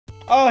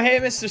Oh, hey,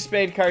 Mr.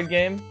 Spade Card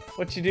Game.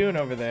 What you doing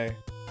over there?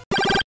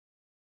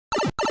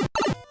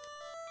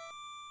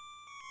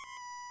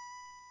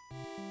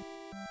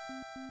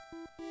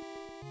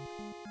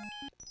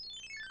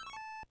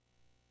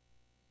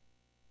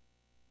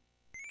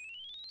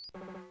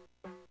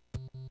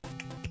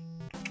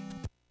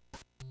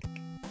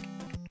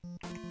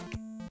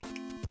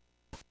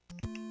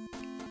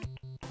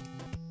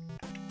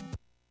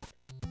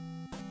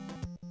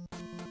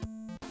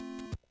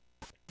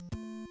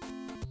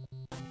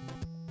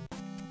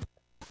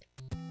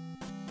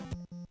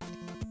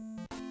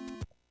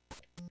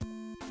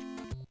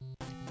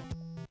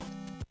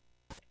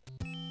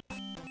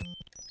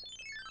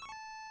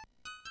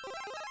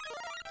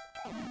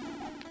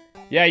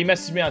 Yeah, you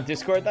messaged me on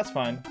Discord? That's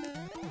fine.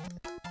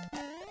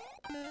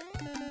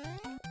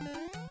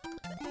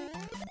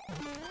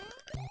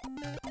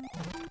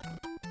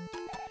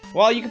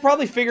 Well, you could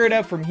probably figure it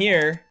out from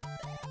here.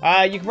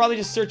 You could probably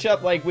just search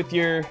up, like, with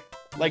your...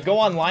 Like, go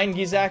online,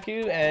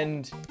 Gizaku,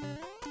 and...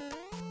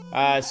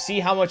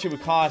 see how much it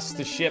would cost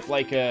to ship,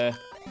 like, a...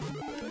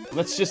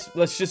 Let's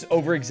just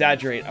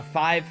over-exaggerate. A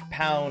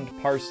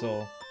 5-pound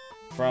parcel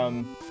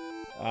from,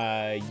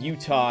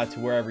 Utah to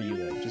wherever you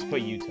live. Just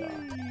put Utah.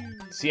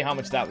 See how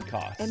much that would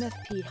cost.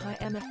 MFP high,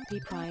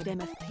 MFP pride,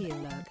 MFP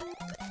alert.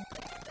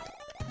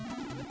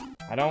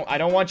 I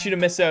don't want you to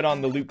miss out on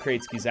the loot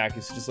crates,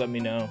 Gizaku, so just let me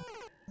know.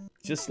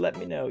 Just let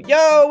me know.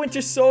 Yo,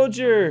 Winter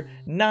Soldier!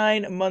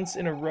 9 months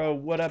in a row.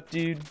 What up,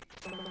 dude?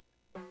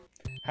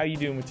 How you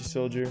doing, Winter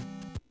Soldier?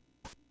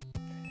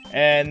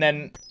 And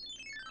then,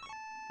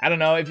 I don't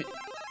know, if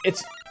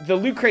it's, the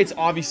loot crate's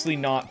obviously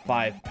not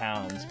 5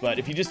 pounds, but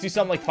if you just do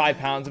something like 5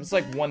 pounds, if it's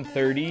like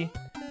 130,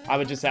 I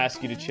would just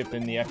ask you to chip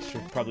in the extra,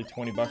 probably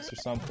 20 bucks or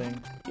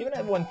something. Even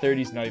at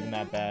 130 is not even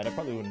that bad. I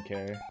probably wouldn't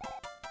care.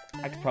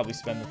 I could probably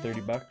spend the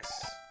 30 bucks.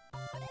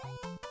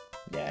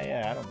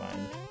 Yeah, I don't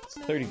mind. It's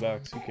 30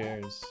 bucks, who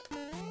cares?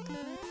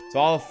 It's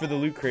all for the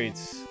loot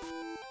crates.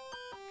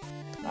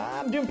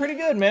 I'm doing pretty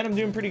good, man. I'm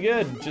doing pretty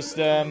good. Just,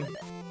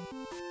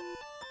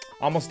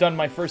 almost done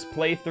my first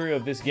playthrough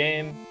of this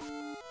game.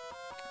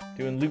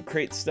 Doing loot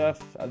crate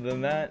stuff. Other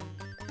than that,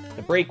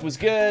 the break was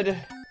good.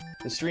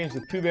 The streams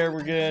with Pooh Bear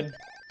were good.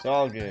 It's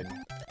all good.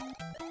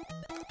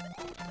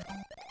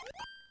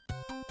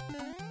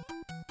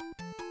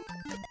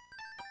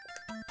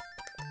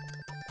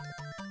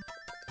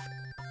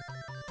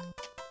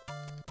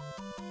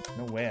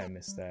 No way I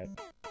missed that.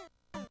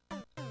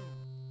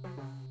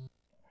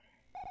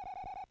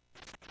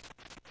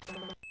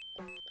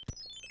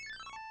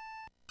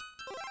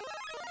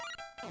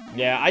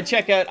 Yeah, I'd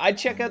check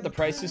out the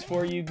prices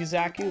for you,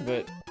 Gizaku,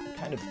 but I'm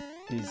kind of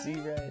busy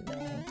right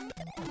now.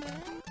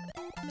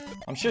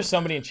 I'm sure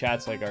somebody in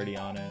chat's like already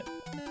on it.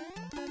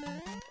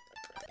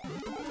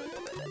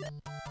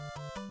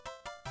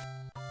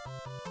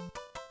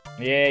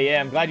 Yeah,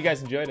 I'm glad you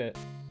guys enjoyed it.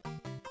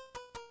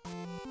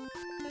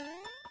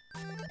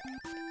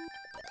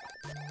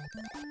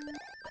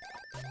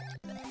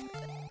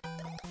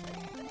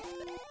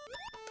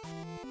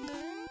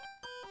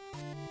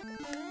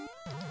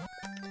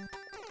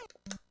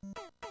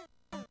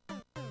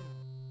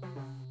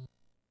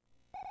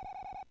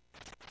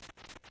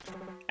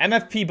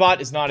 MFP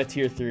bot is not a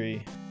tier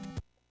 3.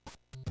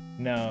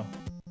 No.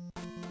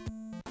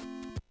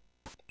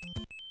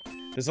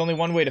 There's only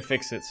one way to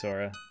fix it,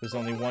 Sora. There's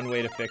only one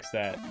way to fix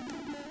that.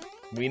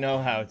 We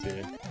know how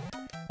to.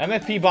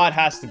 MFP bot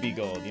has to be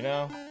gold, you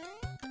know?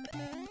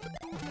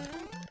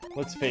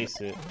 Let's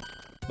face it.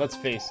 Let's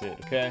face it,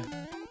 okay?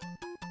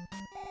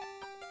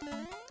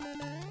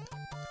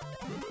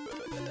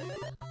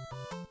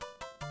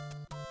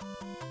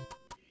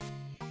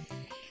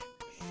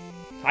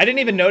 I didn't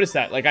even notice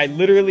that. Like, I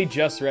literally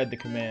just read the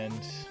command.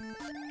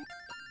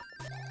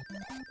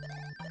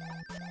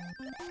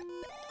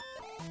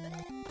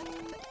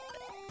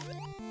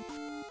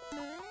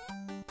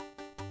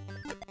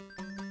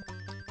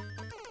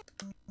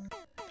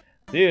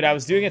 Dude, I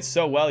was doing it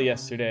so well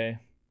yesterday,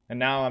 and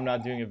now I'm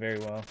not doing it very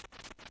well.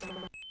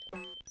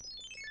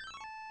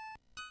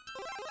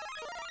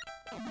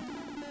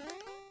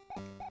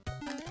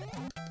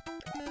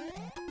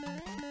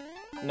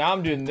 Now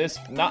I'm doing this.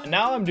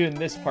 Now I'm doing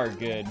this part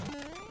good.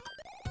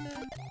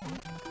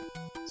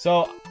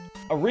 So,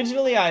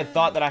 originally I had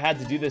thought that I had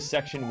to do this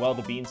section while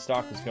the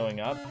beanstalk was going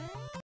up.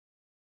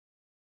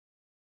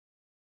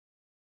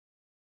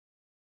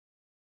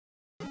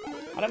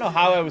 I don't know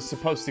how I was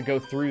supposed to go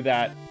through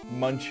that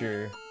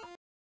muncher.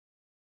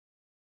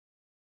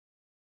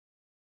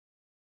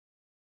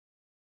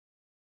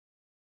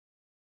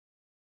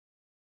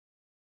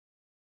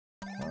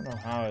 I don't know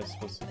how I was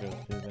supposed to go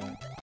through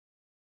that.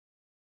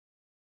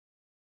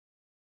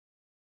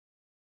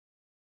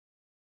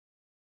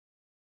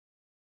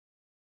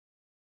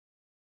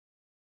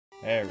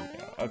 There we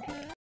go, okay.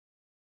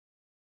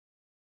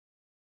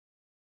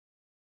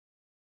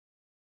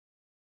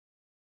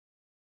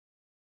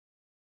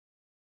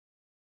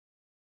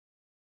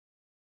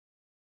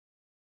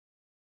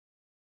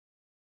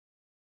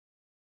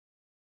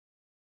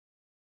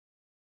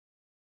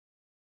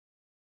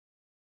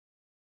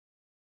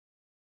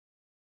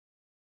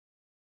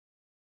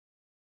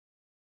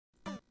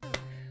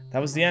 That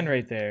was the end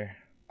right there.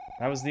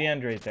 That was the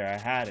end right there. I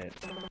had it.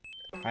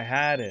 I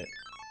had it.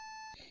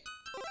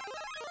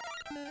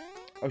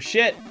 Oh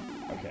shit!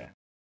 Okay.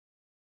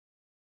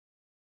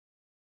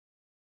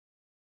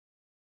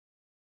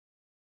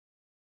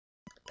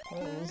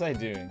 What was I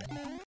doing?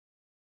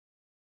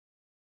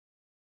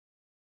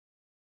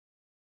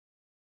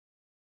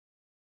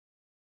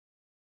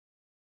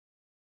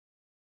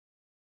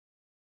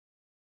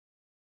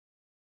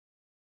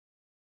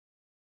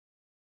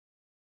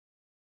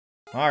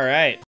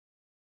 Alright.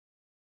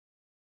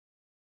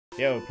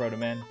 Yo, Proto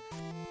Man.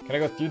 Can I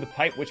go through the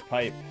pipe? Which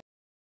pipe?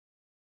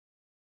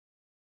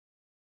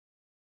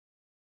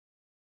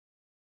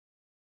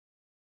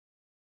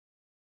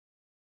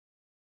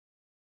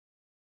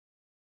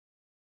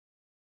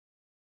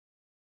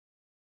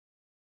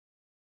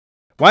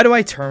 Why do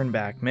I turn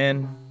back,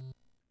 man?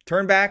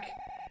 Turn back?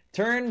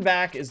 Turn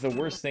back is the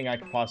worst thing I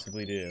could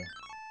possibly do.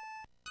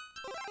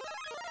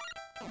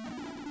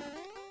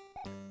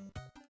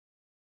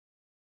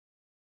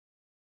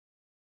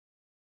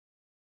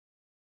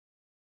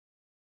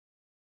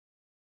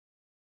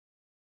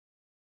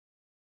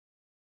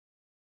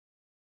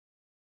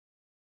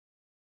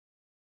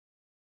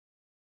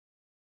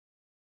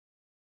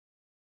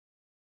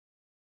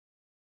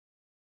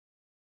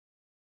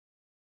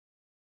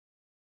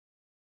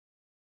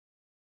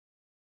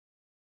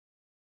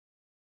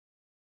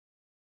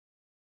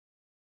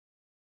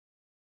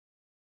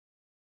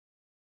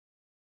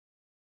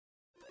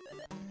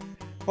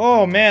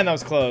 Oh man, that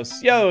was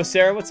close. Yo,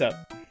 Sarah, what's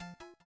up?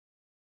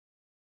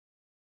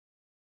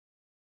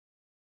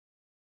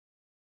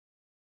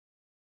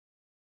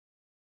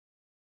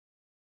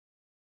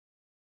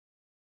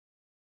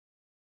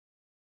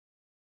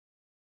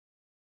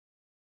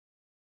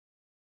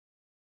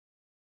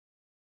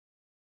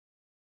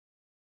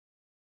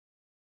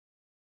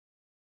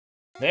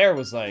 There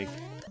was like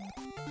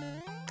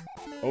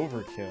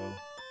overkill.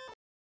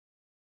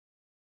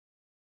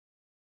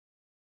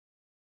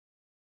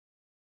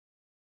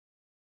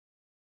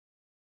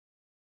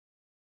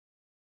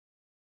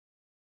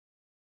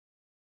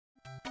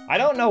 I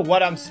don't know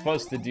what I'm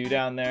supposed to do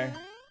down there.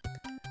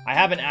 I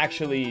haven't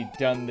actually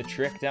done the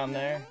trick down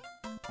there.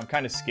 I'm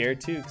kind of scared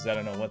too, because I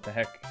don't know what the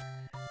heck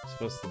I'm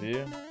supposed to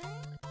do.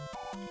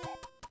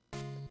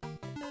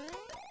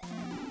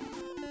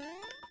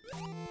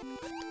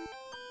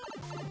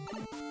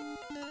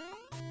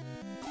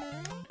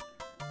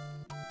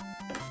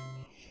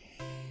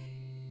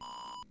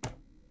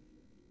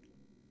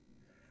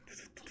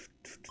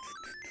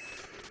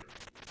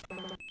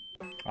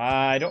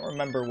 I don't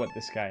remember what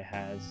this guy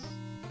has.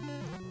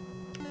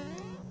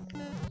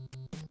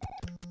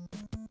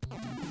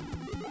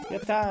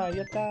 Yatta,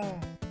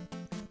 yatta.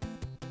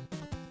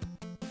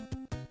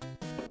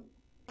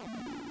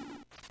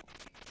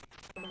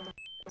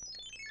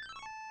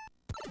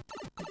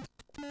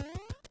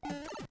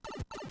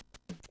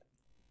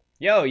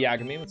 Yo,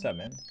 Yagami, what's up,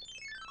 man?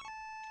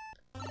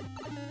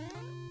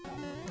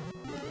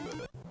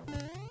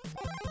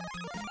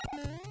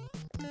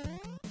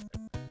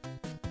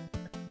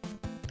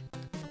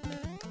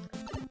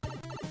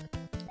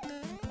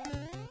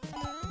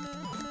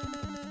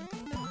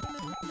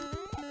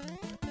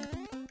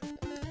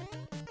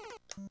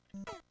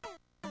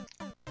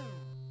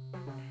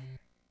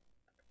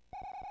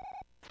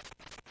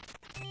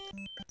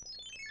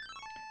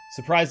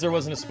 Surprised there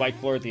wasn't a spike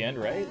floor at the end,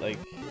 right? Like...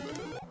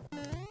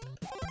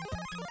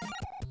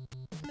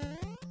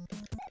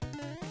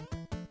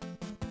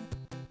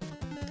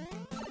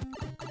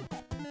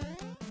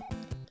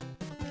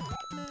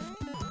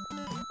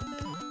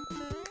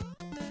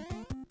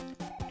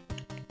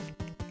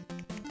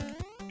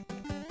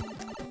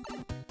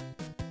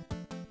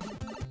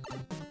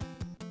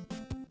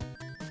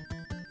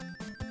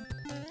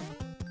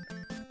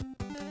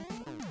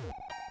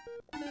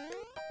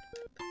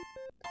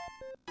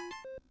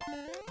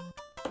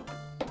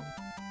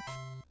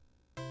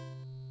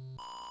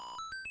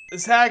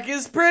 This hack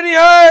is pretty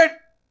hard!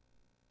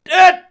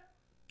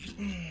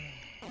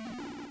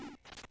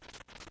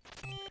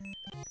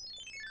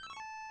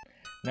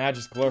 Nah,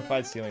 just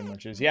glorified ceiling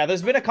munchers. Yeah,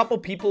 there's been a couple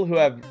people who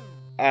have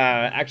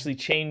actually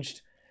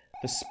changed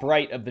the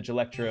sprite of the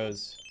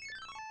Gelectros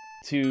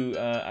to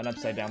an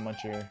upside down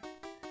muncher.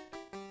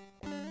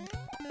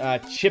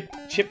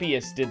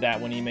 Chippiest did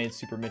that when he made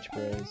Super Mitch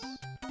Bros.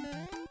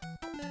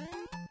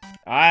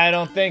 I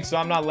don't think so.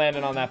 I'm not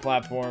landing on that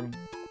platform.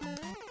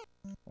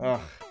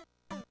 Ugh.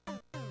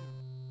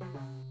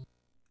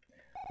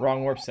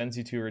 Wrong warp sends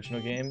you to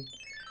original game.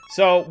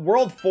 So,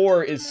 World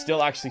 4 is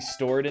still actually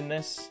stored in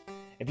this.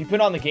 If you put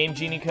on the Game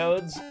Genie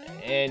codes,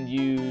 and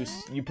you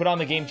put on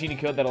the Game Genie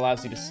code that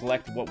allows you to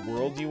select what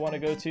world you want to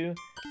go to,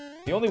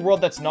 the only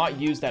world that's not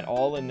used at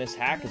all in this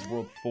hack is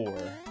World 4.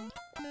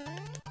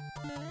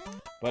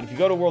 But if you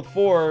go to World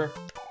 4,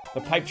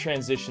 the pipe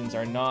transitions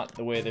are not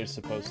the way they're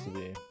supposed to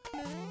be.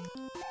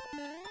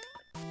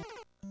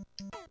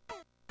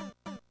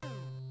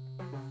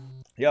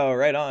 Yo,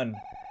 right on,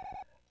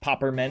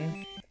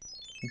 Popperman.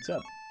 What's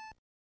up?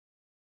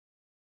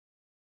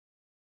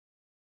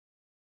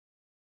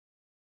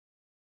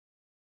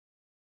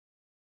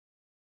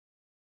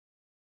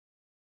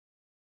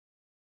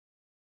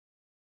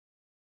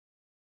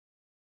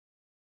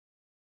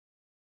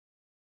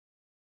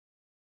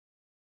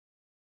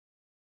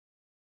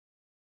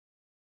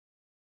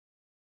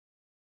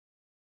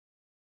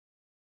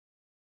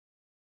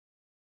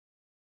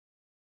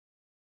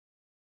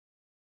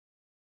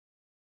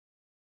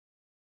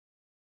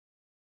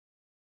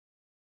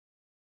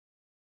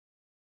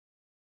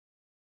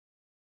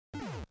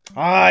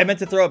 Ah, I meant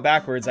to throw it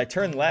backwards. I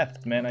turned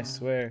left, man, I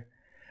swear.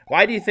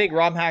 Why do you think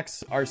ROM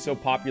hacks are so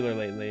popular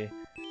lately?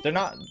 They're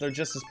not. They're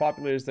just as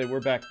popular as they were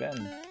back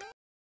then.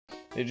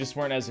 They just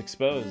weren't as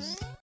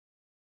exposed.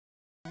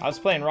 I was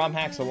playing ROM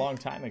hacks a long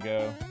time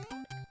ago.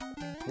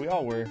 We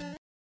all were.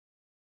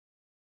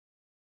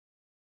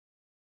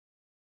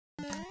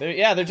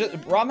 They're just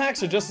ROM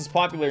hacks are just as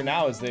popular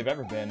now as they've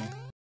ever been.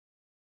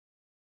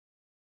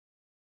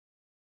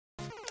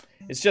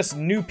 It's just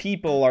new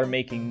people are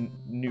making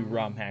new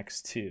ROM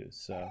hacks too,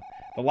 so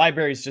the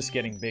library's just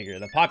getting bigger.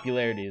 The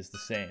popularity is the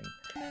same.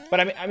 But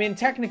I mean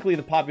technically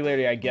the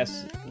popularity, I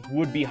guess,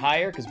 would be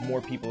higher because more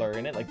people are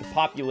in it. Like the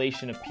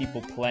population of people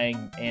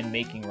playing and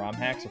making ROM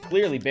hacks are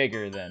clearly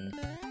bigger than,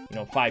 you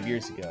know, 5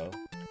 years ago.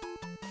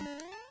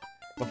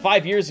 But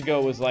 5 years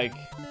ago was like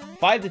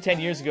 5 to 10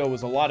 years ago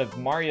was a lot of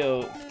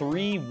Mario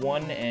 3,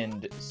 1,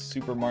 and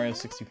Super Mario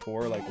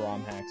 64 like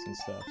ROM hacks and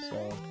stuff,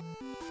 so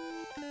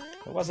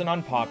it wasn't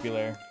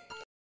unpopular.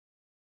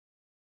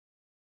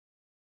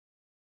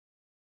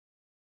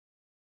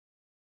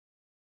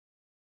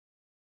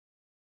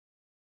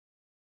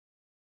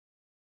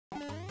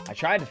 I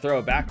tried to throw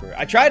it backward.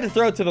 I tried to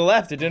throw it to the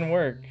left, it didn't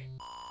work.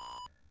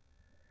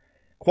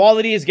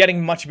 Quality is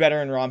getting much better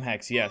in ROM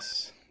hacks,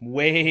 yes.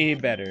 Way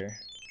better.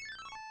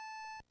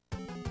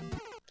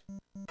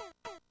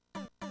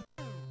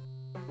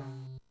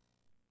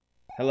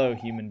 Hello,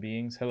 human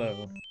beings.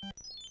 Hello.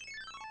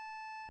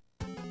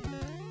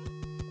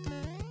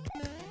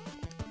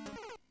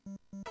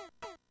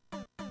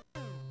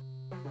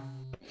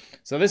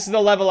 So this is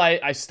the level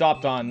I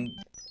stopped on.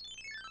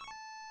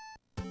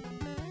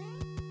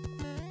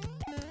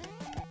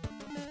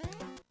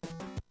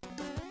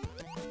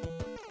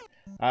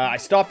 I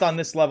stopped on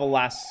this level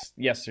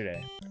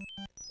yesterday.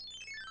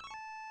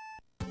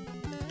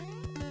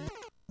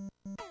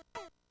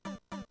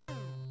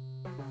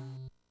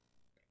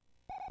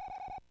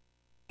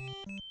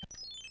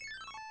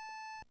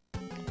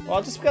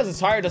 Well, just because it's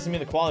hard doesn't mean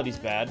the quality's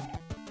bad.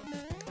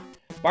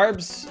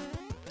 Barb's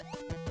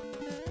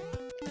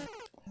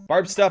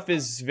stuff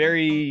is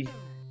very,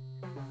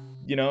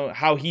 you know,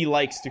 how he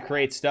likes to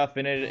create stuff,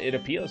 and it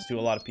appeals to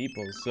a lot of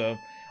people. So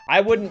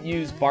I wouldn't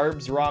use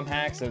Barb's ROM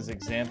hacks as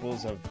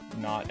examples of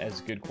not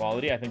as good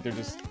quality. I think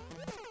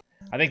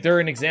they're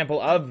an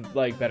example of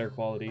like better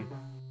quality.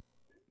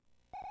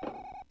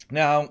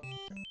 Now,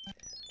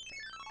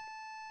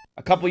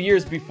 a couple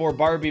years before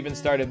Barb even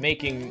started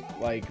making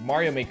like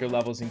Mario Maker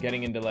levels and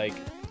getting into like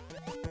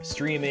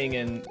streaming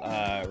and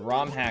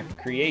ROM hack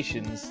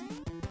creations,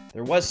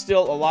 there was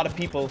still a lot of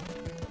people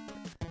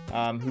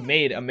who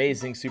made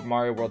amazing Super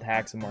Mario World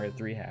hacks and Mario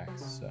 3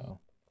 hacks, so.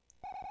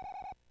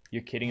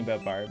 You're kidding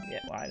about Barb?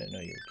 Yeah, well, I didn't know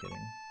you were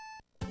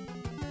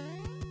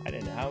kidding. I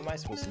didn't know. How am I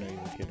supposed to know you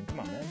were kidding? Come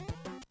on, man.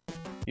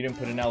 You didn't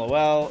put an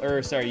LOL,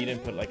 or sorry, you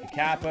didn't put like a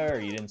kappa, or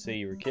you didn't say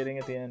you were kidding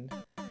at the end.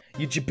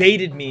 You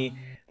jebaited me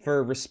for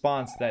a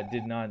response that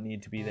did not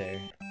need to be there.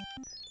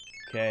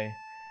 Okay?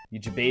 You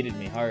jebaited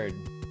me hard.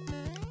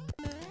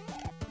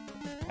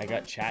 I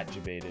got chat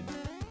jebaited.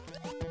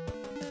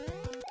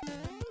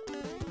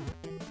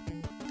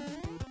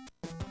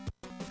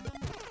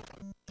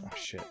 Oh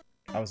shit.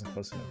 I wasn't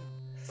close enough.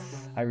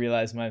 I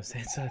realized my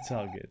mistake, so it's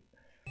all good.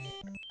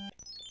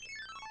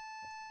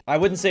 I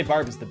wouldn't say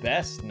Barb is the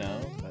best,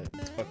 no, but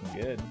it's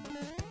fucking good.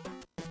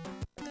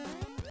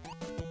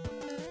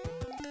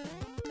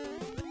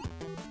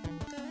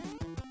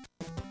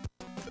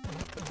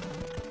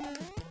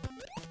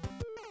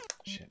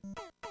 Shit.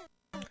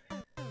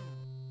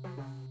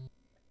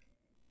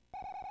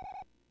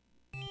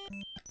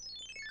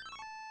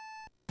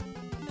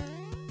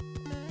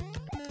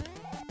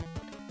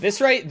 This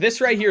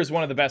right here is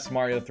one of the best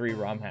Mario 3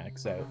 ROM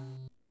hacks out.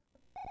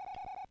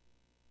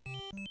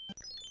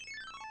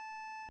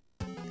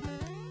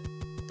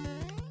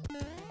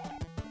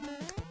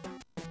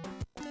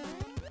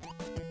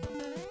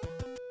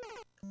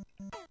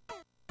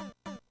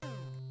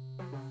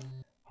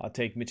 I'll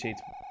take Mitch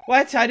hates.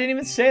 What? I didn't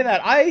even say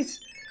that.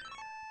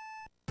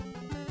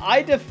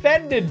 I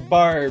defended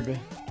Barb.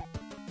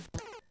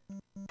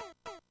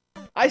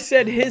 I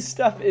said his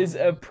stuff is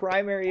a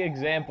primary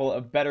example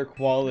of better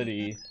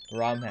quality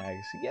ROM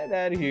hacks. Get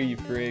out of here, you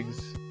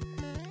frigs.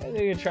 They're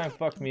gonna try and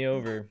fuck me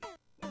over.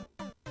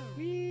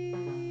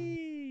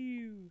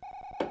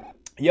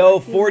 Yo,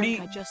 40.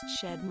 Like I just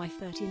shared my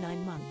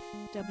 39-month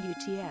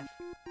WTF.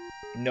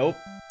 Nope.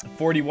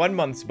 41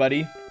 months,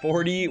 buddy.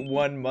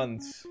 41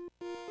 months.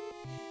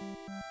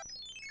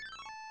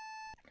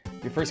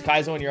 Your first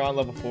Kaizo when you're on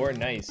level 4?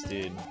 Nice,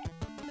 dude.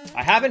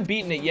 I haven't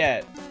beaten it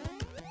yet.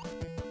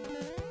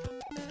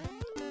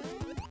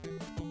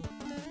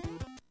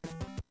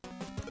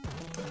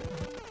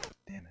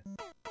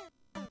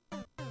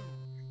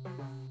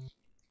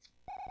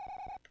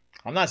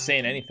 I'm not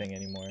saying anything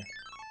anymore.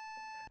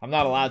 I'm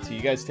not allowed to.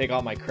 You guys take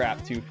all my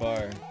crap too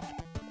far.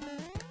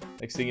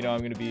 Next thing you know,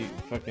 I'm gonna be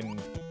fucking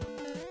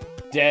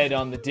dead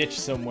on the ditch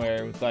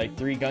somewhere with like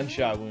 3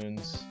 gunshot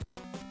wounds.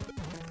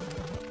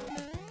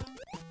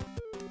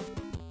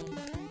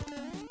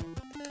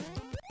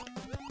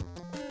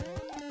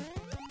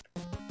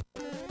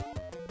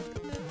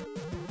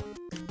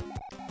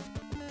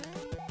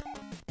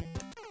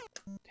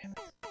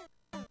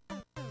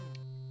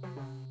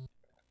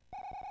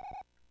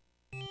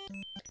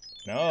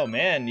 No,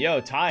 man. Yo,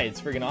 Ty,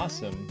 it's friggin'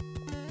 awesome.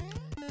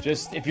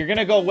 Just, if you're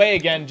gonna go away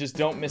again, just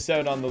don't miss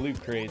out on the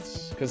loot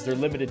crates. Because they're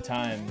limited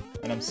time.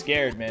 And I'm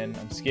scared, man.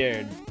 I'm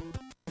scared.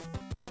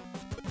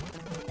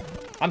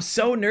 I'm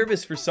so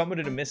nervous for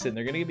somebody to miss it.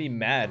 They're gonna get me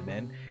mad,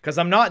 man. Because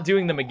I'm not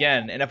doing them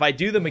again. And if I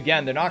do them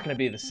again, they're not gonna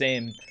be the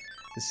same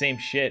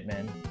shit,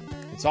 man.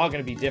 It's all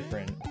gonna be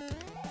different.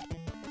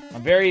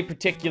 I'm very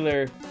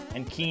particular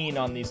and keen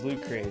on these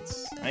loot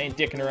crates. I ain't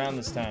dicking around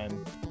this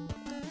time.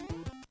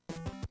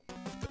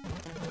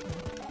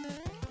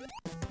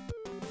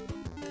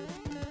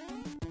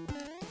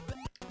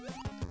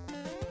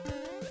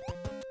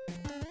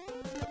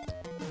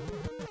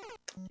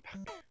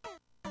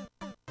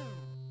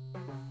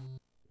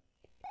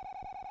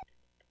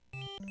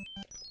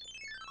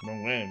 No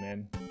way,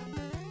 man.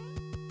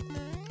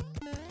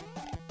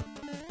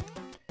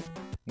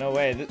 No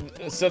way.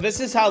 So this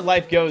is how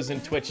life goes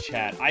in Twitch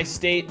chat. I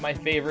state my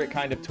favorite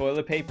kind of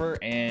toilet paper,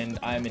 and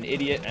I'm an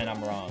idiot, and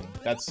I'm wrong.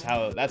 That's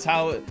how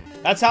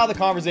the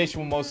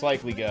conversation will most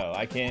likely go.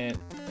 I can't.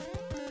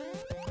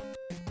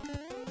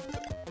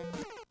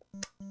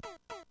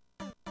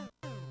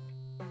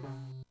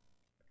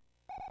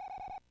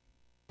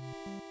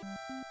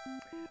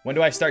 When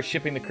do I start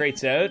shipping the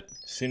crates out? As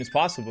soon as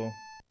possible.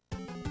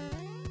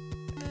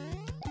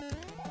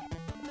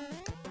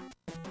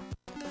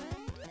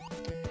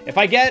 If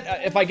I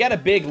get a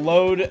big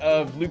load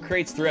of loot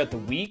crates throughout the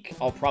week,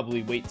 I'll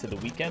probably wait till the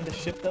weekend to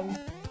ship them.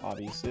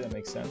 Obviously, that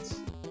makes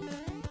sense.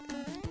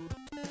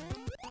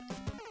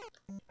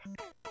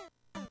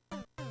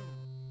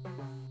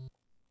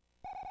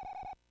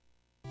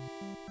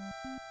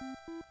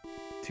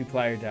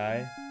 Two-plier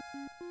die.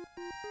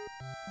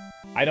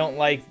 I don't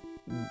like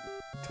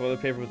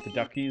toilet paper with the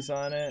duckies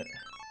on it.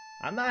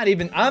 I'm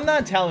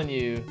not telling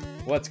you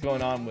what's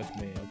going on with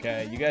me,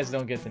 okay? You guys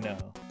don't get to know.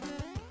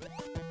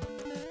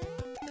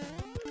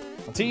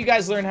 Until you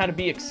guys learn how to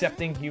be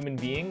accepting human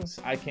beings,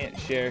 I can't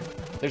share.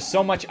 There's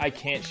so much I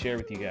can't share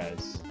with you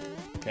guys.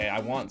 Okay, I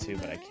want to,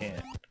 but I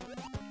can't.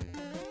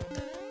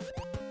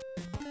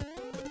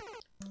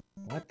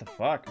 What the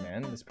fuck,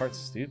 man? This part's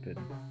stupid.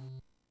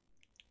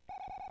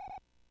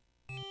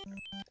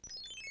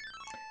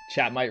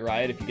 Chat might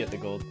riot if you get the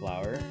gold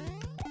flower.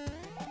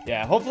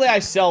 Yeah, hopefully I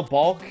sell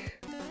bulk.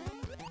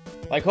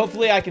 Like,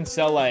 hopefully I can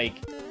sell,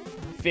 like,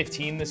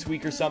 15 this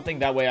week or something.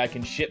 That way I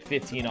can ship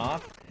 15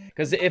 off.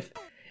 Because if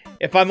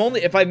I'm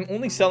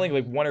only selling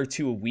like 1 or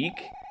 2 a week,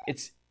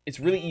 it's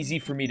really easy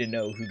for me to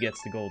know who gets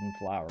the golden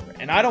flower.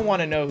 And I don't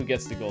want to know who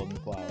gets the golden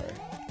flower.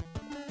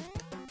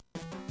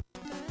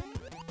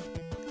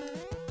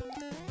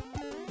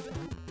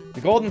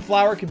 The golden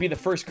flower could be the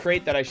first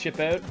crate that I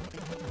ship out.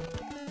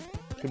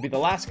 Could be the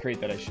last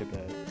crate that I ship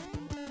out.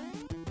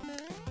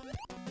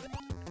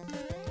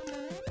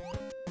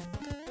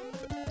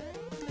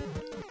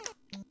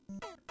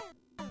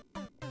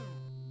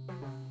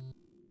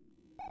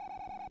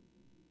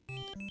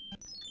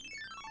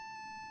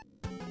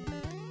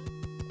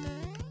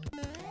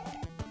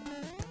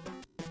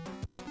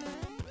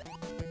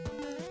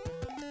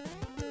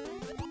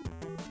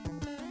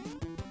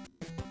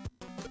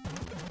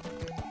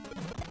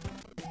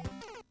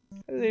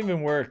 How does it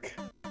even work?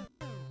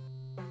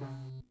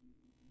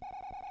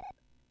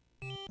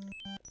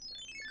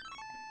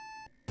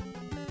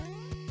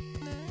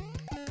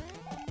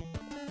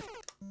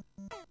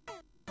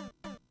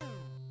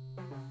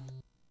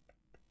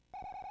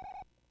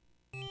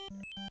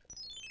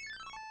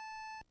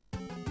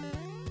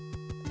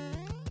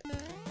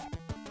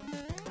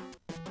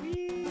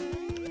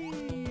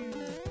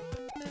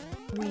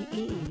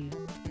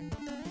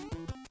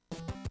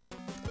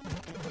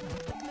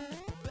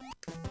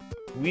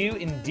 Wee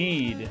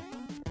indeed.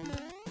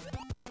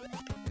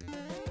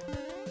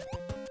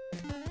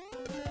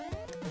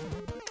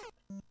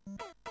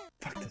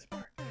 Fuck this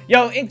part.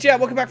 Yo, Inkjet,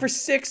 welcome back for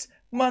 6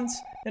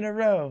 months in a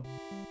row.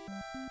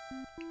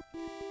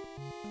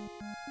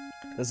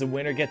 Does the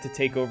winner get to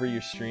take over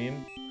your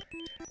stream?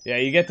 Yeah,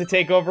 you get to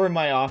take over in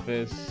my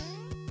office.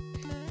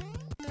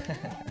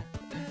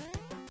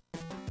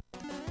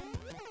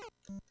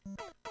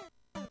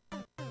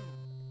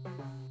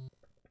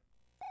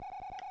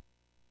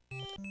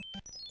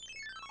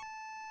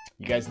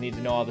 You guys need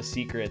to know all the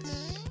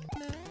secrets.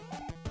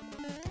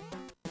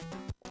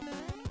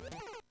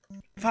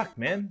 Fuck,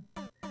 man.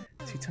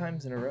 2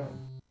 times in a row.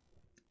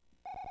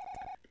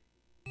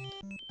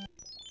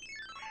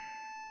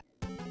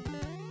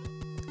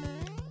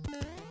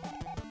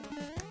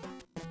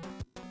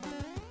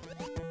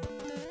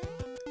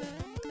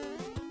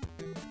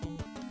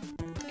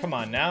 Come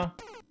on now.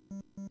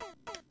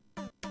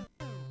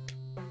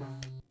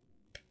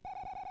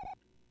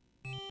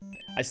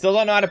 I still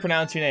don't know how to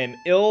pronounce your name.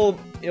 Il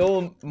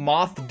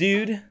Moth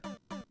Dude.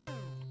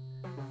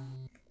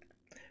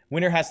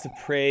 Winner has to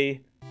pay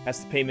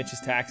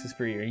Mitch's taxes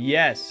for a year.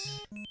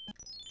 Yes.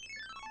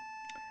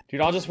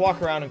 Dude, I'll just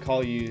walk around and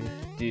call you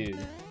Dude.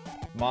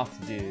 Moth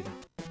Dude.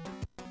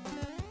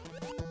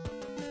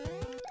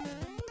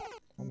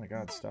 Oh my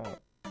god,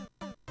 stop.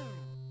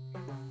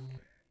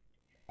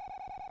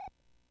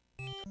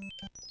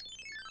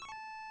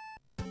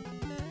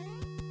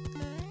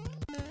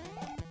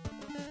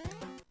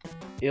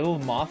 Ill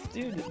Moth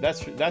Dude?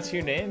 That's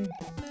your name?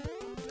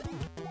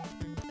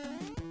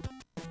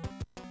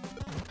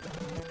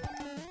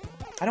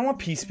 I don't want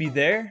P-Speed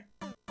there.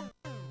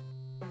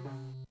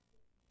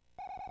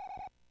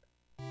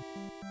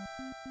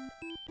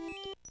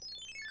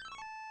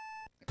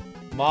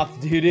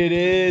 Moth Dude it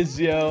is,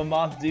 yo.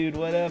 Moth Dude,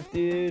 what up,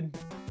 dude?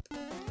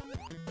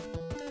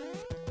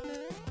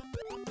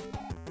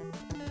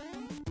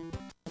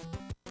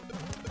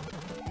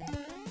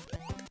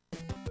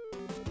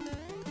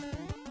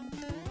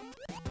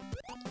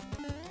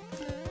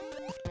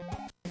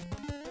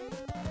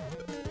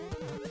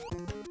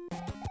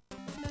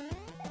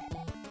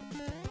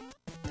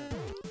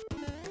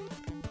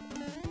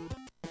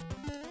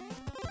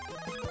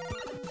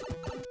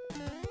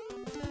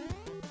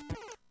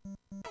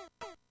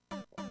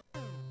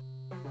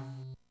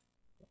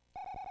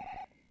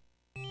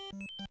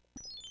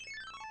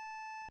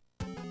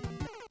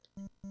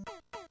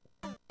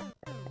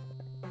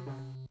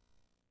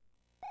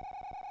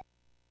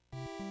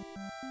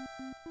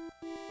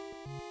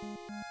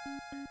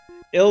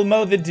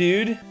 Ilmo the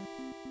dude.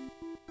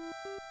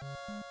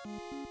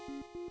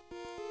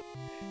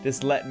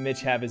 Just let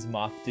Mitch have his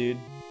moth, dude.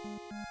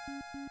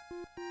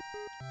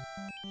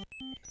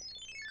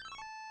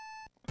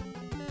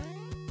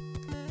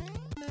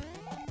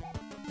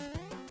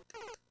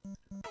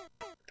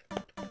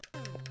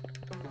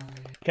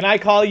 Can I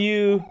call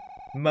you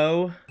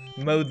Mo?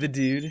 Mo the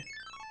dude?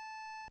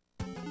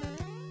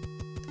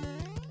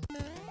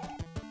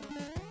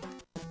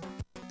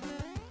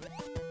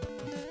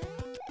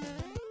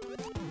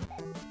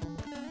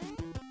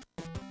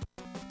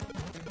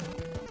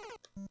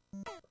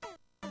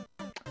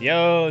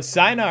 Yo,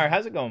 Sinar,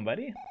 how's it going,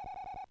 buddy?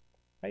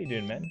 How you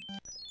doing, man?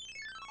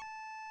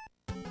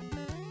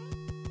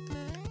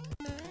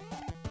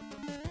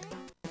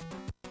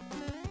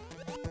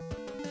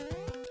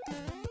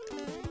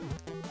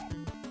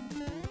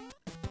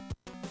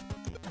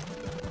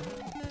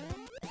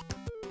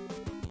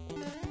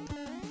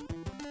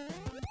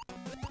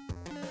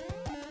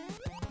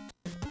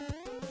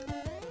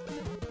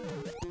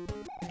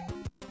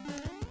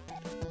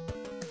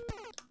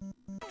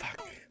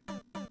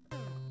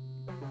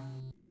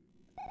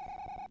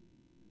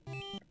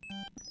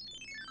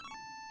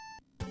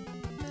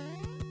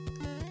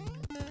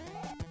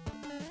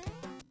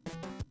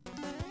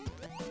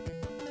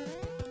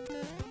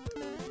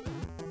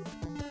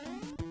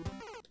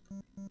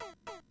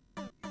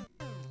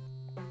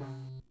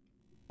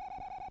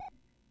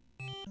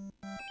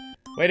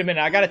 Wait a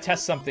minute, I gotta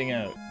test something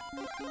out.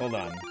 Hold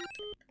on.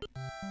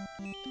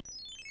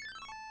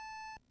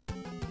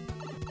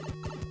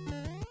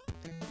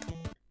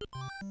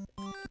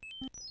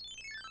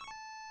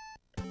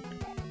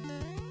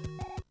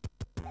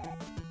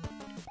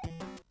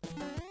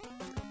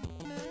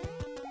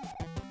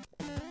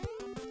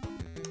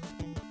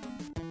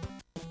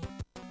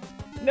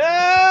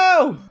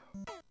 No!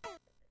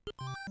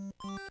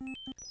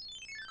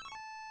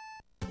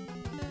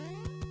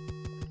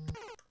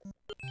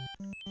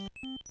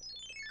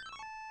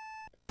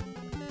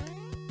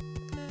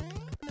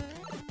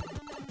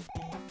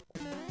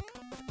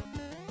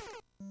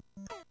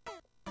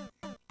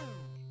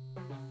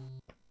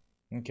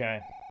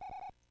 Okay.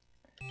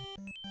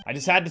 I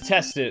just had to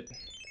test it.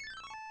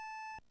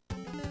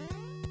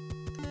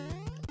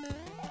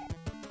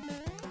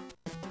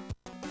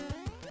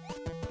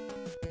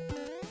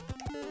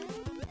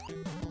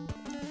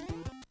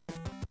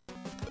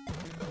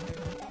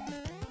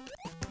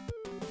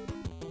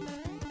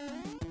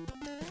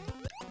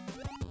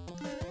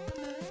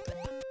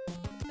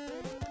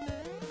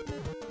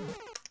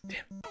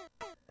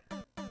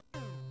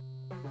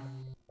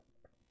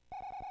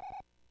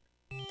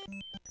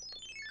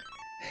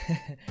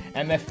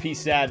 MFP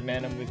sad,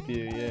 man. I'm with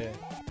you. Yeah.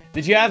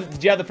 Did you have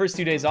the first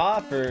 2 days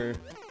off, or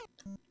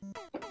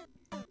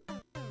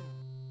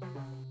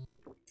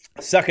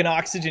sucking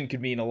oxygen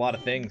could mean a lot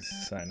of things,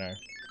 Sinar.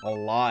 A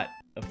lot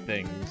of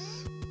things.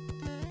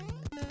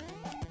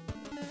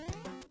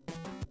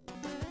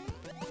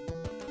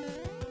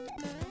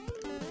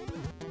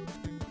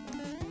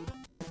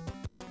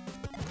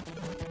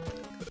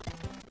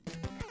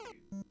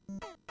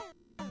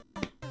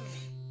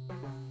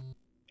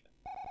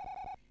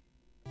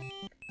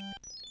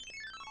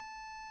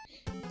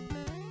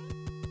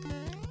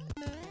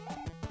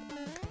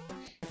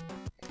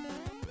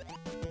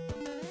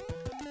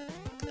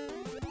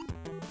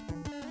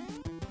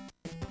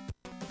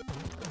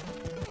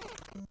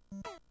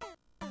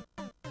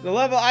 The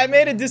level, I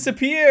made it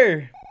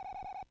disappear.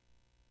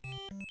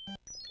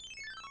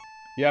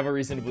 You have a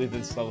reason to believe that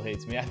this level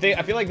hates me. I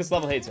feel like this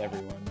level hates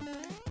everyone.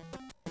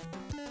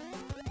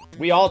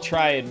 We all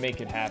try and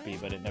make it happy,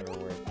 but it never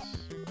works.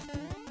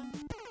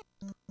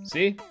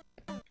 See?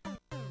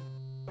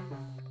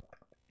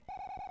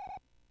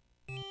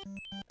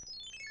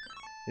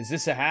 Is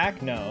this a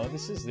hack? No,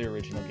 this is the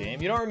original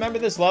game. You don't remember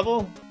this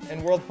level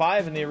in World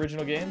 5 in the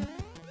original game?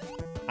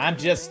 I'm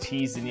just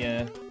teasing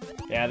you.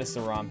 Yeah, this is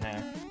a ROM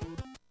hack.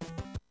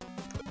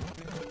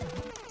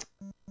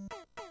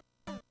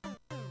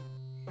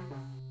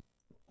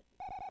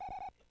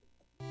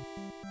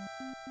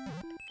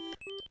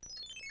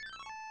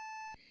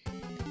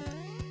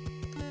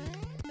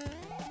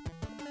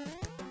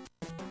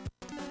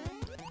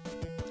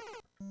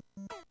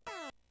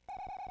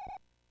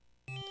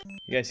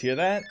 You guys hear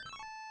that?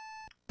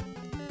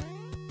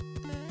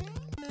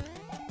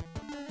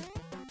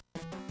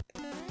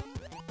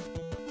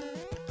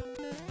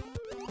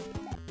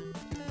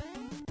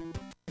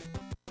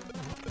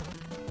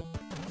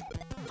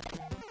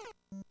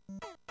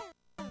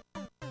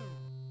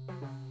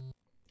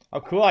 Oh,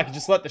 cool. I can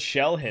just let the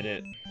shell hit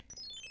it.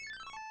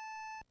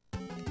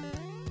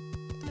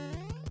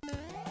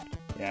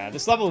 Yeah,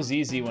 this level was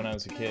easy when I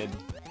was a kid.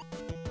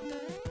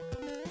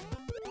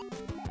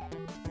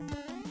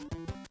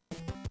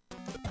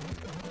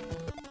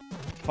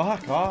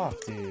 Fuck off,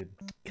 dude.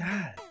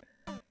 God.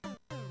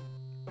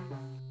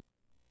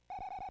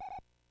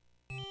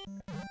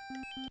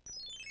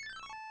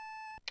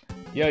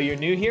 Yo, you're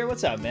new here?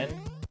 What's up, man?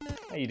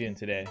 How you doing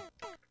today?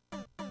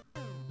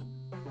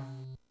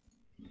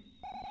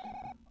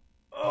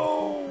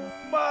 Oh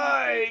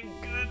my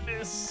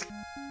goodness.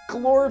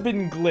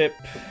 Glorbenglip.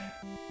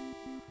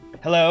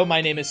 Hello,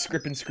 my name is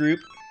Scrip and Scroop.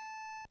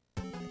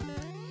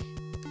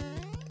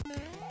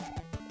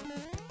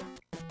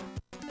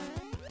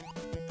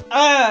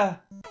 Ah!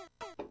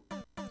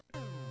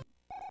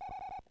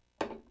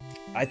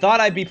 I thought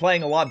I'd be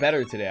playing a lot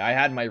better today. I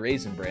had my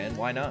Raisin Bran.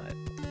 Why not?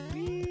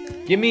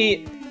 Give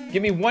me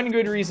one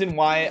good reason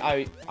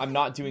why I'm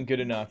not doing good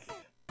enough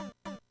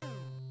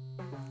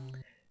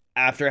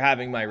after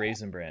having my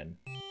Raisin Bran.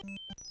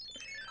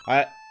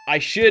 I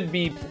should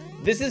be...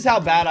 This is how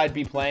bad I'd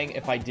be playing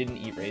if I didn't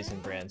eat Raisin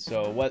Bran.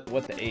 So what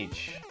the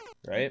H,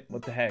 right?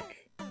 What the heck?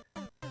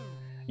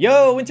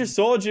 Yo, Winter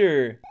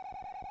Soldier!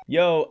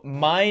 Yo,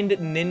 Mind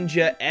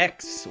Ninja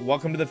X.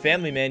 Welcome to the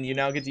family, man. You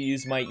now get to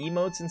use my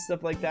emotes and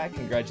stuff like that.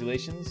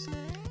 Congratulations.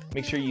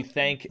 Make sure you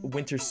thank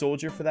Winter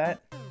Soldier for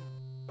that.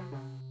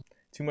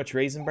 Too much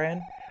Raisin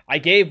Bran? I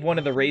gave one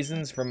of the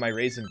raisins from my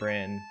Raisin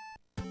Bran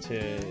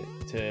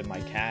to my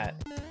cat,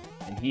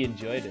 and he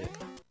enjoyed it.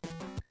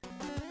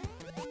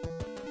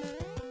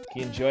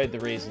 He enjoyed the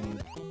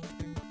raisin.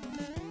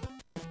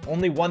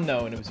 Only one,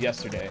 though, and it was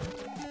yesterday.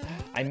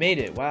 I made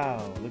it.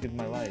 Wow, look at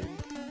my life.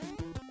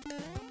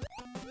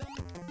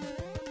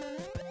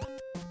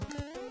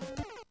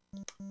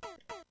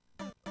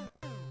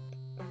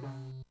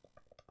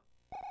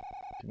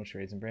 Too much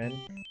Raisin Bran.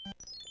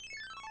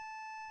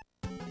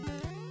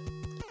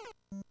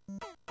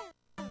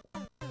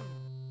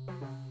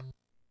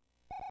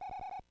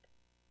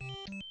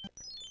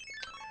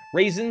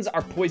 Raisins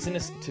are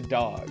poisonous to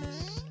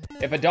dogs.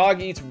 If a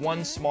dog eats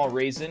one small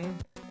raisin,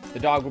 the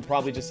dog will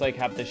probably just like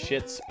have the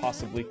shits,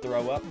 possibly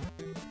throw up.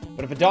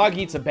 But if a dog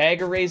eats a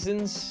bag of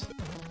raisins,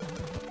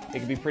 it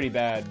can be pretty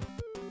bad.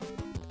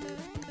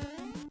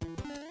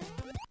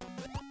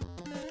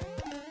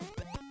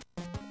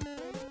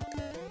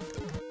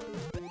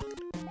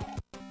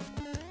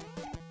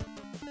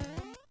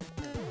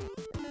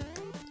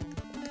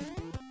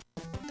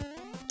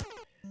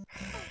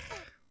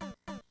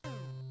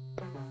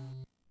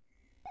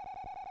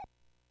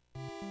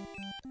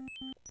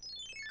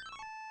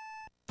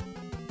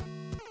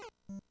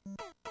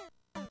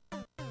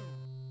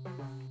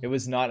 It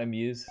was not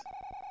Amuse.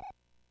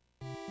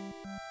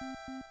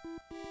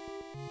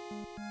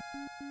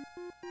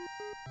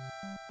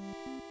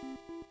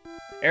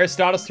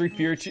 Aristotle's three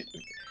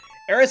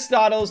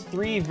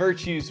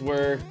virtues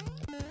were: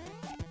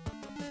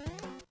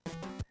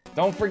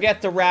 don't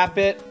forget to wrap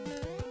it.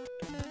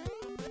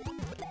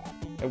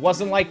 It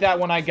wasn't like that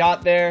when I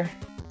got there.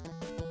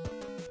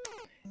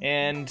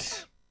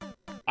 And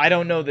I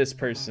don't know this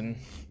person.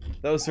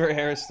 Those were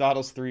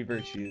Aristotle's three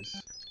virtues.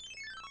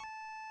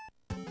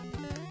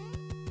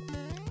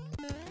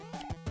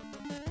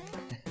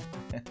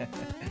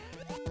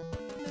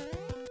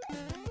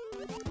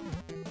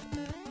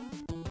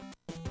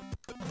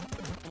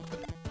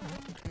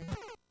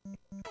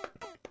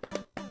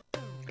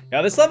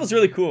 Yeah, this level's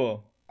really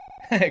cool.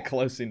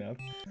 Close enough.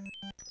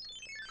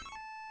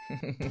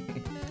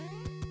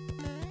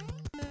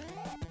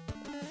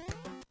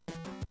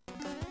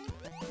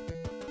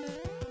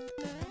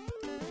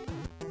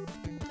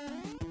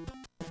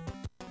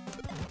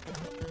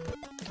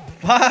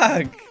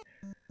 Fuck!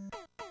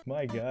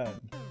 My god.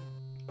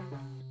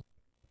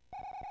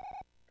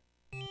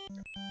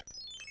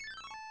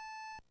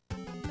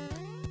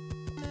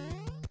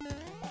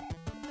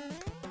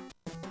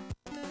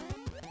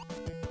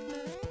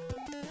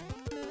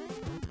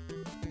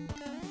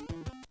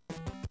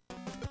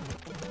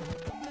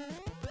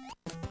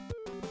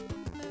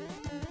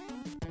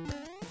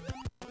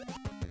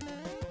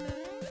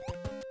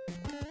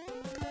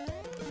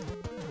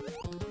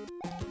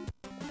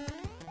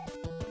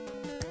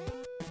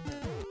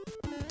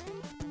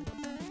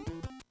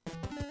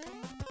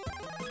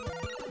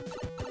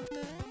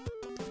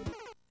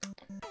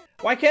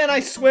 Why can't I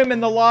swim in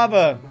the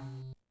lava?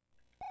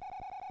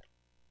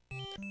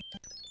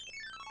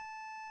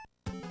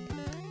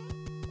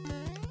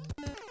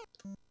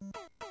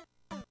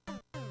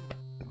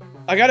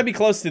 I gotta be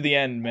close to the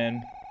end,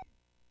 man.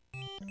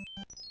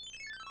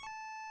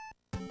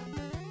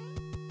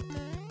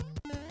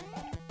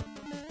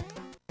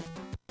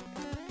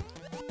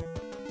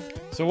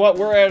 So what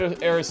were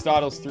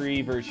Aristotle's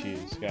three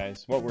virtues,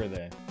 guys? What were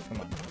they?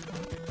 Come on.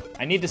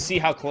 I need to see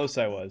how close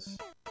I was.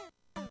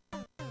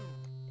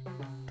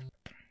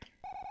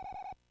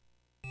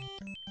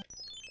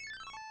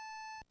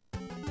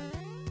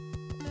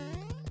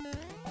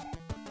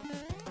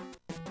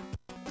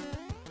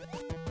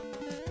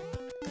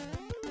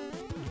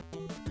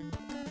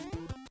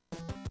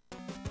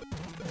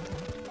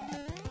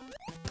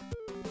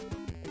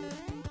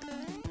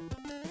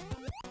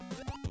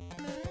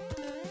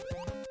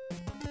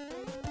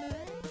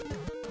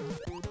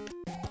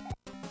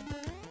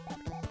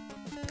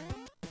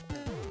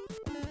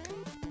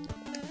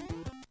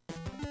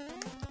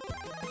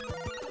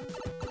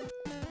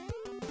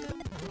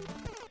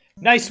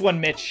 Nice one,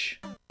 Mitch.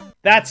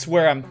 That's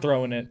where I'm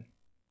throwing it.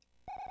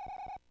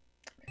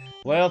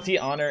 Loyalty,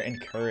 honor,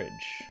 and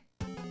courage.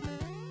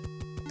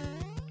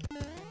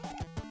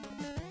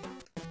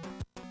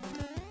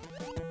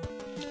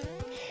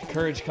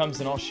 Courage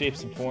comes in all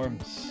shapes and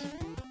forms.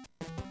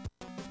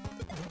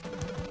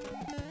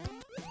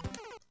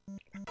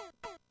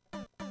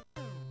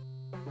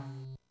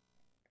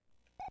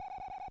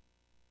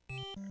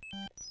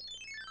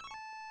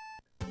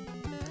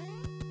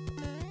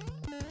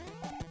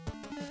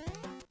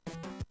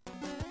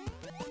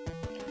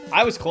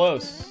 I was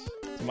close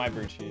to my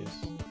virtues.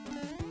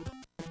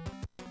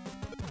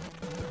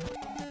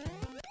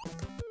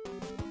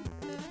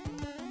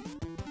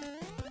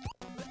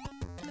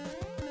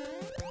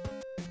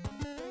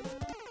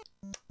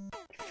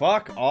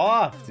 Fuck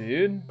off,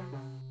 dude.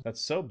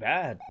 That's so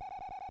bad.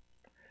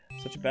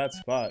 Such a bad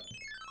spot.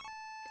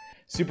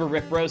 Super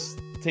Riff Bros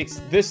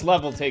takes... This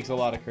level takes a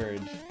lot of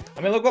courage.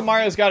 I mean, look what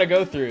Mario's got to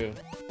go through.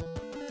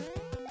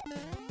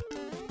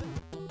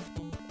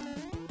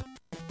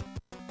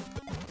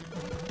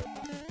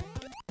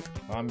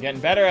 I'm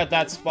getting better at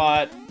that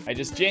spot. I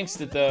just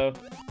jinxed it, though.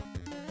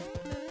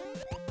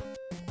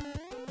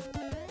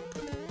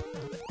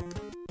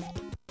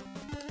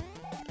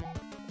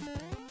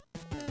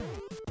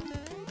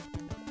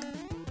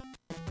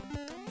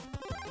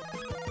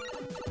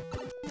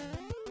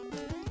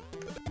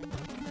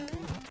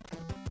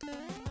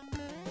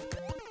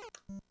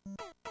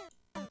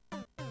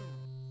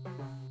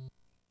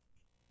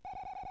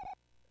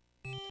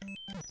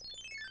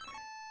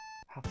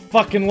 How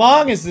fucking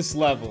long is this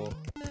level?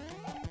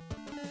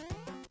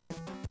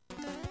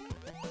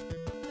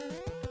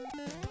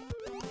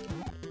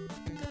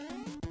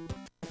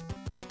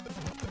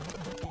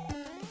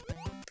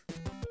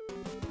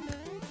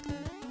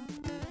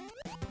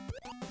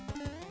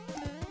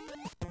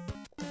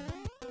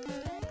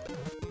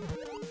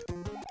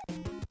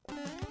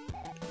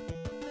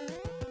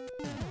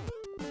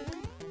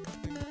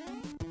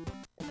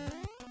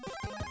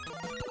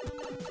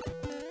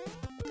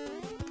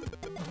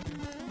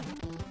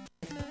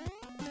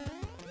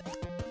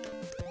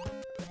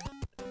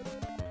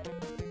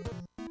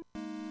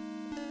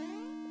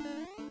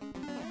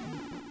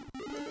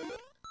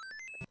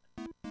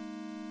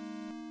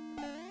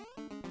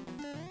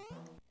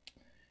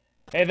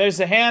 Hey, there's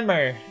a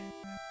hammer!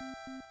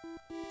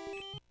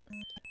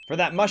 For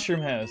that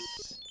mushroom house.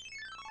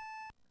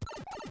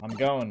 I'm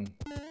going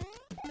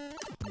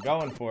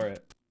for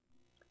it.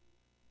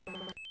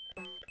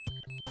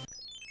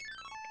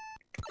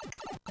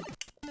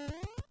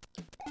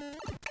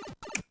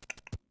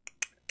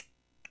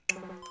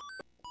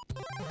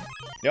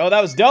 Yo,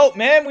 that was dope,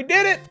 man! We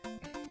did it!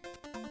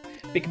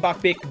 Big buck,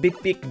 big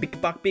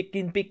buck,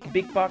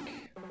 big buck.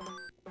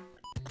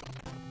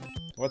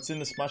 What's in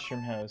this mushroom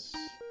house?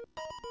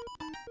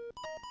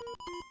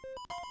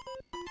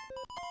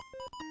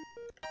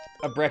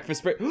 A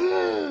breakfast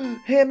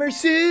Hammer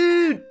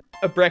suit!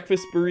 A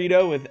breakfast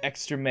burrito with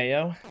extra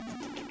mayo.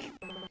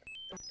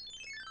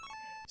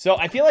 So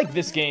I feel like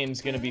this game's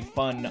gonna be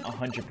fun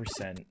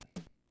 100%.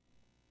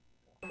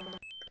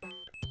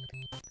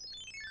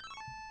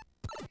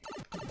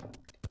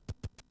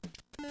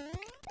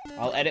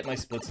 I'll edit my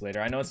splits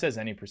later. I know it says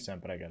any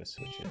percent, but I gotta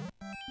switch it.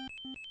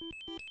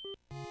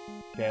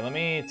 Okay, let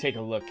me take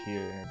a look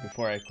here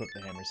before I equip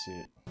the hammer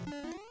suit.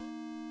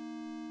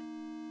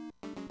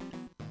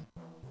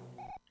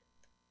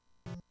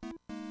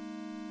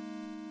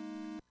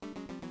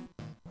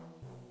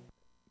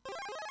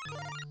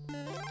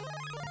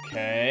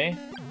 Okay.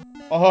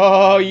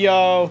 Oh,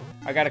 yo!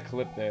 I got a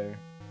clip there.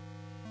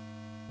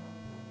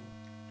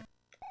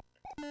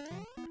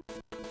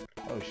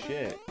 Oh,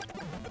 shit.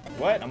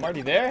 What? I'm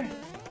already there?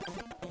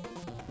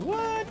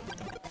 What?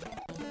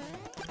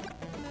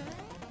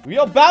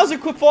 Yo, Bowser,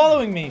 quit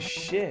following me!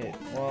 Shit.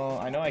 Well,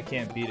 I know I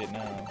can't beat it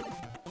now.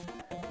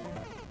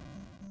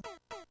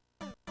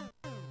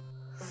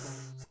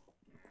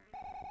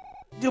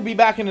 You'll be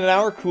back in an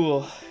hour?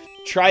 Cool.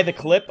 Try the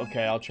clip?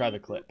 Okay, I'll try the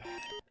clip.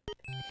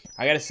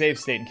 I gotta save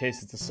state in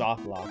case it's a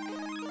soft lock.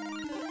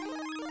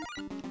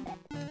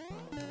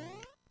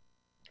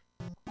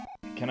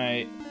 Can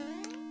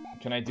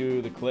I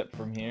do the clip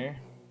from here?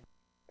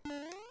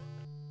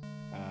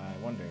 I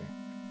wonder.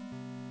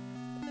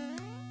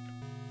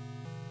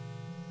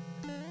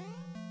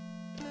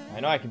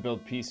 I know I can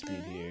build P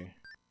speed here.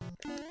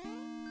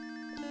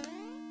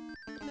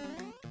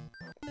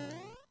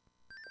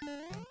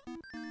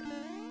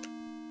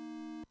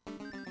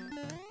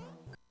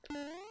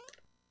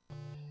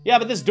 Yeah,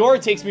 but this door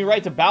takes me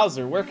right to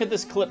Bowser. Where could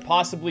this clip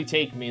possibly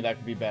take me that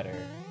could be better?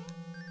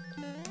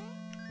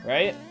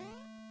 Right?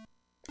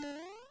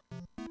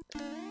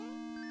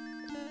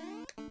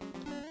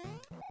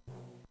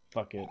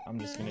 Fuck it. I'm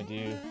gonna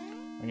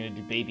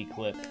do baby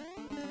clip.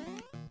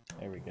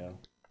 There we go.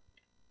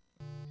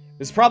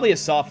 This is probably a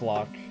soft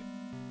lock.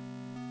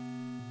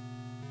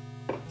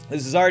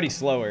 This is already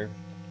slower.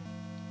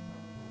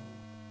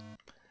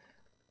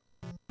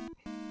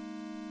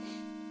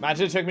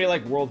 Imagine it took me to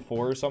like World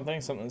 4 or something,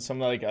 some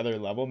like other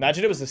level.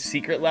 Imagine it was a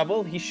secret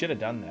level. He should have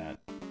done that.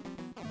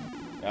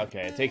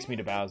 Okay, it takes me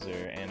to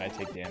Bowser, and I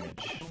take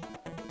damage.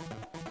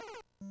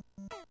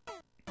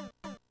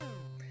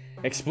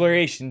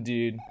 Exploration,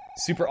 dude.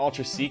 Super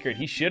ultra secret.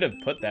 He should have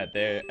put that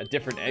there. A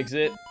different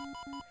exit.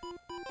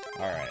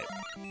 Alright.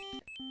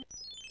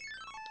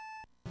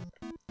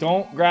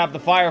 Don't grab the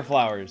fire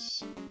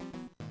flowers.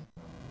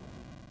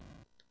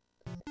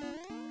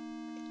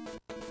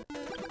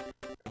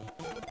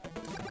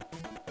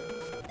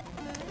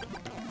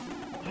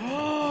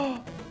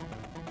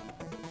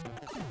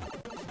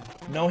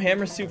 No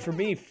hammer suit for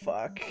me,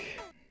 fuck.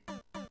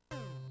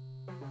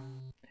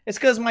 It's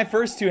because my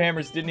first two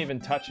hammers didn't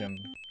even touch him.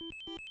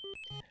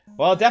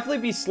 Well, it'll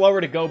definitely be slower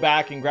to go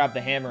back and grab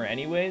the hammer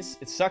anyways.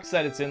 It sucks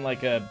that it's in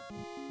like a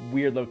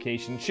weird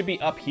location. It should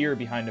be up here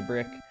behind a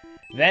brick.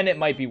 Then it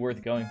might be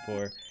worth going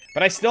for.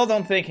 But I still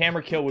don't think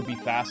hammer kill would be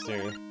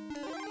faster.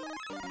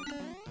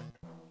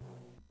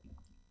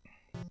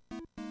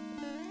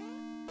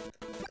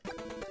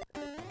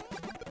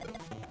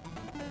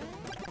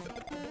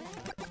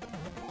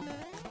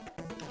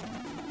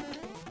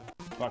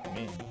 Fuck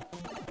me.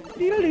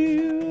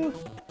 Dee-doo-doo.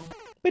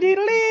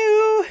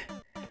 Ba-dee-doo-doo.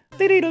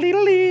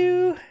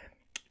 Dee-dee-doo-doo.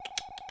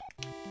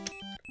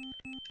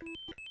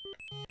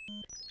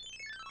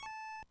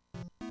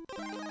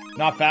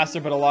 Not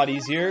faster, but a lot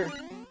easier.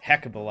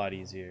 Heck of a lot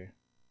easier.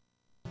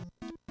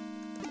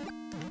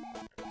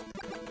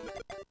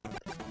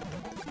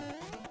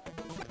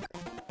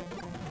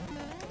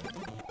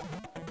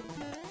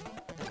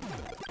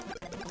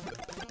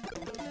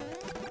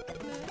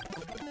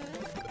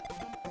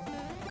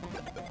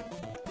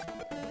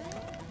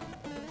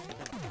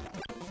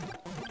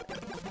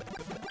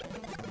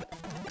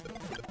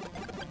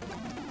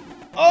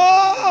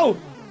 Oh!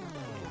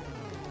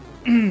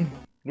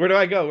 Where do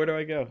I go? Where do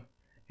I go?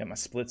 Got my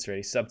splits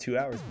ready. Sub 2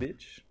 hours,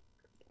 bitch.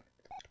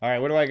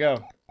 Alright, where do I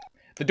go?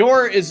 The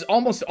door is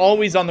almost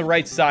always on the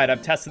right side.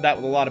 I've tested that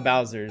with a lot of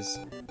Bowsers.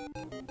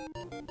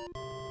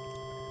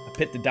 A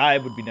pit to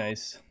dive would be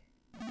nice.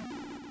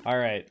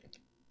 Alright.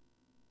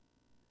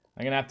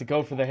 I'm gonna have to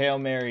go for the Hail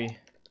Mary.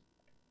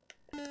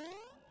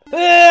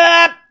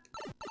 Ah!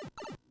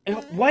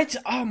 What?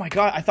 Oh my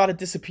god, I thought it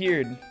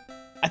disappeared.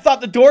 I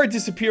thought the door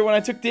disappeared when I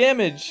took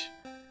damage.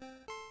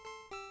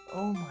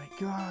 Oh my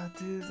god,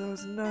 dude, that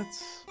was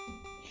nuts.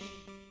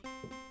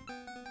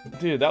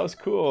 Dude, that was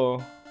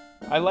cool.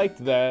 I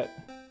liked that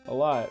a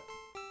lot.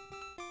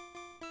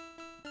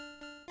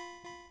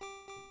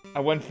 I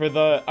went for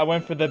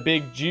the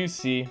big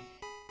juicy.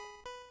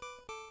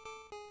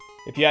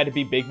 If you had to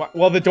be big,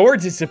 well, the door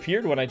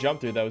disappeared when I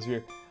jumped through. That was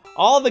weird.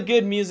 All the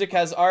good music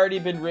has already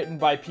been written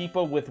by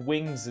people with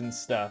wings and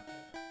stuff.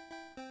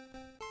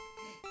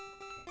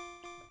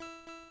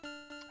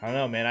 I don't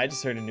know, man. I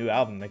just heard a new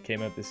album that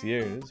came out this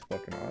year. It was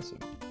fucking awesome.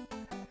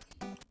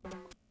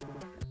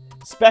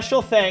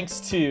 Special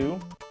thanks to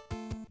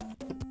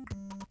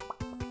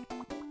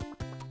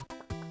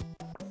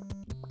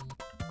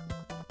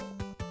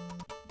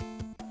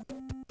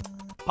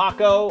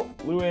Paco,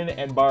 Lewin,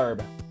 and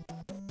Barb.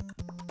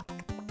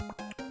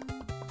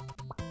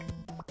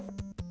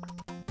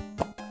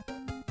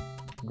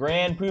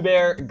 Grand Pooh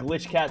Bear,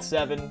 Glitch Cat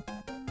 7.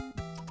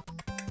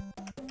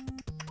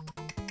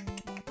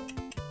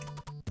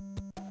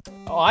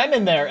 Oh, I'm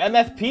in there.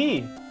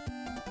 MFP.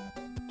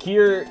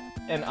 Kier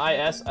and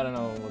IS. I don't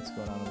know what's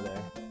going on over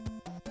there.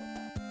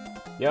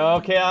 Yo,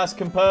 Chaos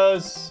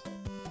Compose.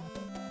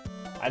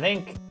 I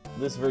think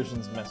this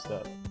version's messed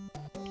up.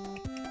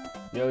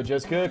 Yo,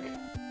 Just Cook.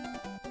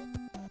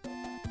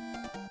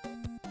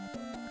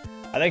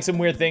 I think some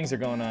weird things are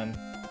going on.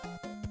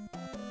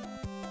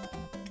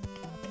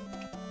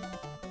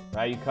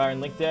 Ryukar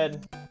and Link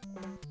Dead.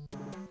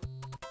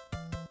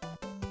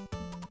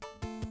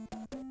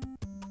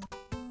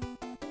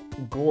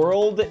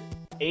 World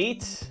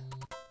 8.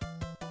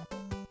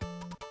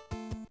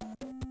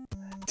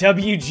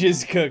 W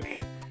Jizz Cook.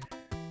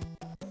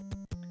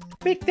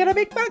 Big did a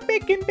big buck,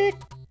 big and big,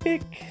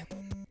 big.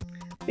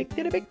 Big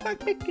did a big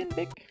buck, big and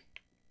big.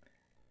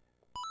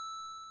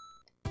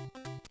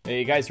 Are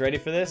you guys ready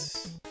for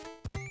this?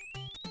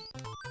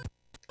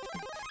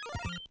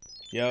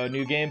 Yo,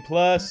 New Game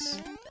Plus.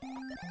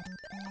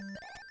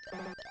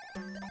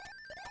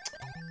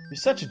 You're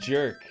such a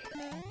jerk.